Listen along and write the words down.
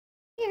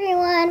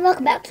everyone,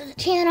 welcome back to the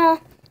channel.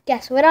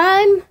 Guess what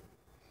I'm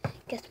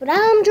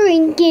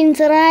drinking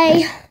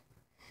today?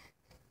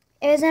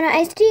 Arizona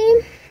iced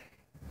tea.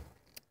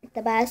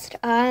 The best.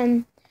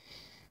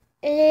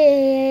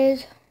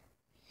 It's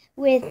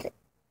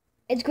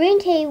green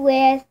tea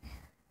with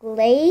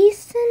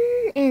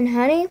glycerin and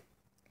honey.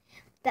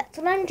 That's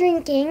what I'm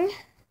drinking.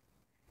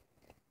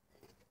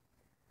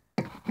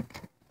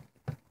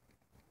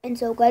 And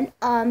so good.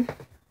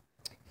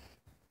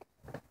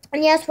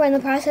 And yes, we're in the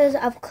process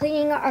of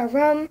cleaning our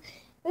room.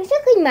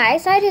 Basically, my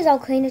side is all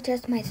clean. It's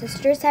just my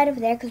sister's side over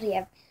there because we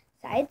have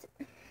sides.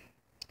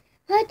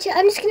 But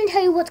I'm just going to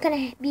tell you what's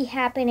going to be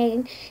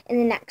happening in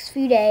the next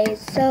few days.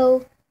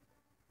 So,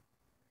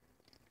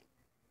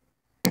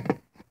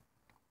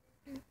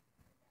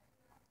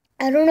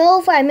 I don't know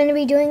if I'm going to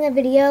be doing a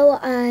video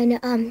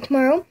on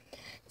tomorrow.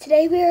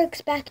 Today we are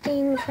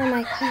expecting for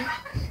my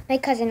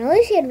cousin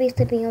Alicia to be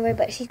sleeping over,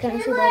 but she's going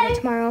to sleep over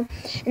tomorrow.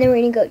 And then we're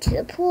going to go to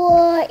the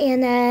pool,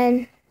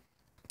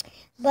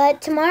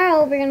 but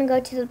tomorrow we're going to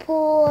go to the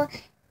pool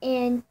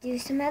and do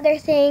some other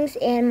things.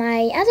 And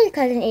my other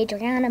cousin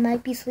Adriana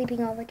might be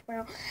sleeping over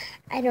tomorrow.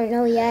 I don't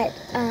know yet.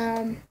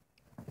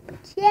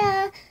 But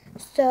yeah,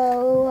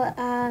 so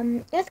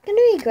that's going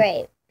to be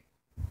great.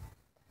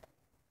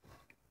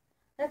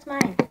 That's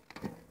mine.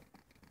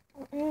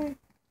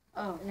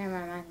 Oh, never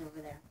mind, mine's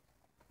over there.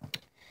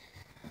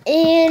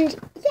 And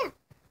yeah,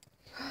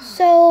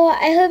 so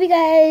I hope you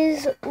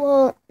guys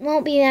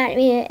won't be mad at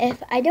me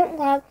if I don't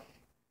vlog.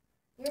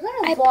 You're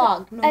gonna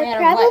vlog no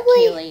matter what,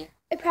 Kaylee.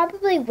 I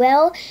probably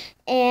will,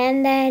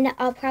 and then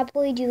I'll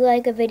probably do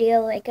like a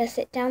video, like a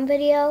sit-down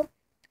video.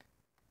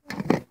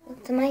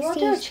 We'll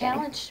do a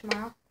challenge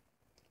tomorrow.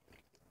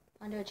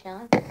 Want to do a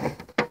challenge?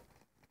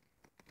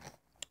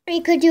 We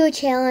could do a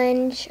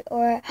challenge,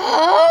 or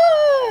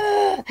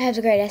I have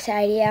the greatest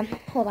idea.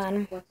 Hold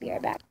on, we'll be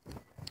right back.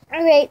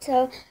 Alright,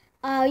 so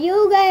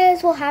you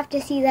guys will have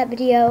to see that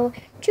video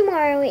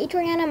tomorrow.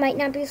 Adriana might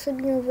not be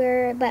sleeping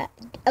over, but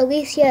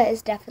Alicia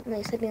is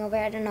definitely sleeping over.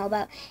 I don't know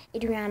about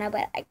Adriana,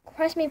 but I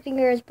cross my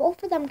fingers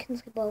both of them can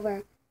sleep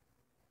over.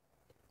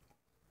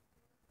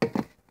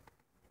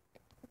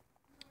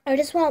 I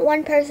just want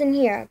one person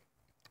here.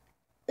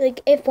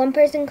 Like, if one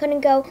person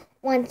couldn't go,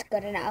 one's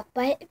good enough.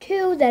 But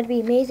two, that'd be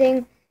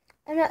amazing.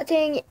 I'm not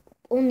saying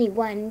only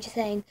one, I'm just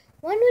saying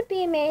one would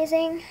be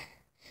amazing.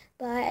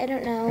 But I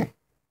don't know.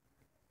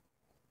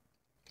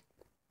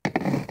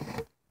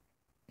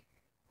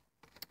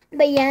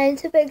 But yeah, I'm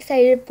super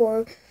excited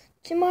for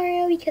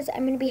tomorrow because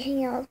I'm going to be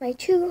hanging out with my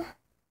two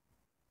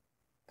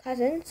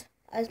cousins.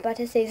 I was about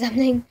to say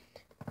something,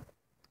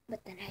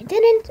 but then I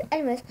didn't.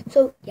 Anyways,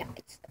 so yeah,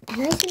 it's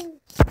nice and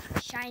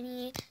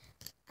shiny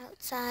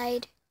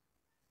outside.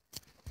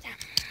 Yeah.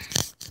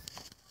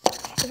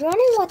 If you're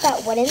wondering what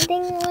that wooden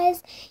thing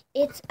was,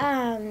 it's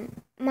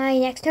my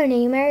next door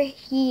neighbor.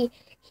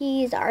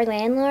 He's our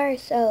landlord,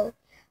 so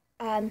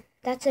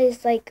that's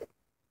his, like,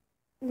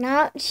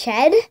 not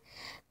shed,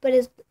 but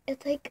it's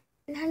like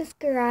not his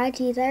garage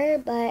either,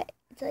 but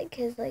it's like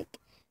his, like,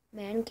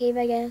 man cave,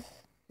 I guess.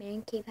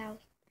 Man cave house.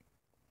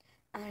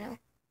 I don't know.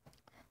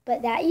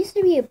 But that used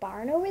to be a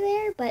barn over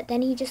there, but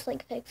then he just,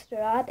 like, fixed it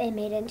up and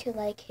made it into,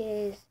 like,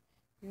 his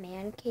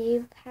man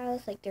cave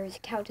house. Like, there was a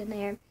couch in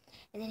there,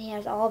 and then he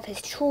has all of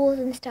his tools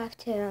and stuff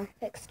to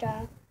fix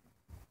stuff.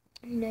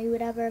 You know,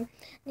 whatever. And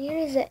here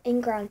is an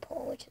in-ground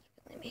pool, which is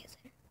really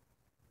amazing.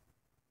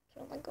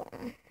 So, like,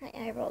 my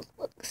eyebrows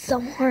look so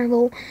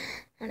horrible.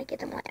 I want to get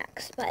them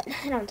waxed, but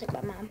I don't think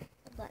my mom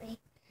would let me.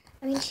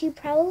 I mean, she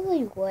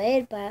probably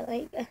would, but,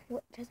 like,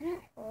 doesn't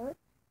it hurt?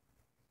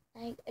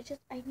 Like,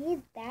 I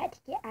need that to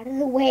get out of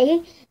the way,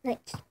 and,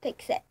 like, just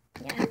fix it.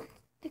 Yeah,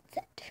 fix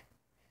it.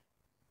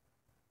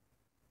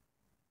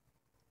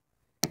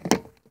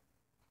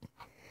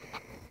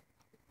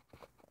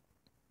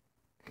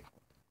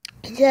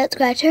 See that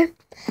scratcher?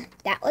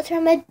 That was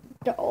from a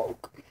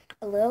dog,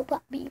 a little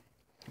puppy.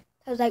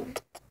 I was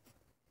like,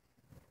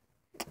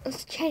 I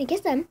was trying to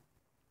kiss him,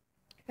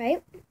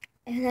 right?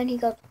 And then he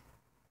goes,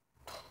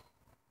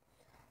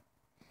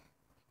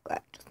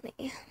 scratches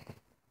me.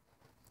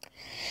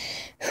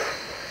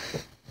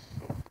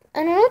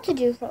 I don't know what to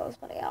do for this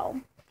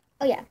video.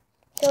 Oh yeah,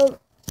 so,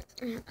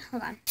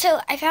 hold on.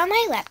 So, I found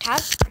my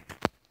laptop.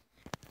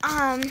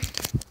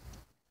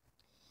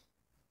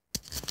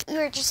 We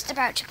were just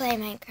about to play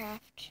Minecraft.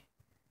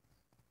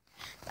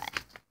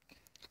 But,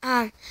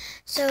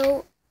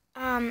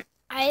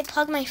 I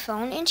plugged my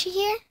phone into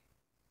here.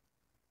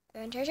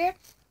 Phone charger.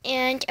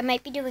 And I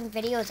might be doing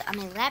videos on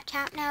my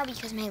laptop now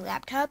because my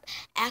laptop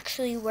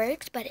actually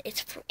works, but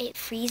it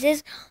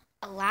freezes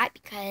a lot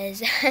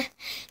because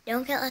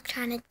don't get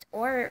electronics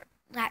or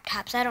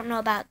laptops. I don't know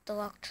about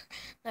the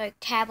like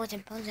tablets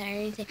and phones and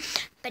everything,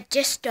 but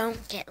just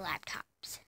don't get laptops.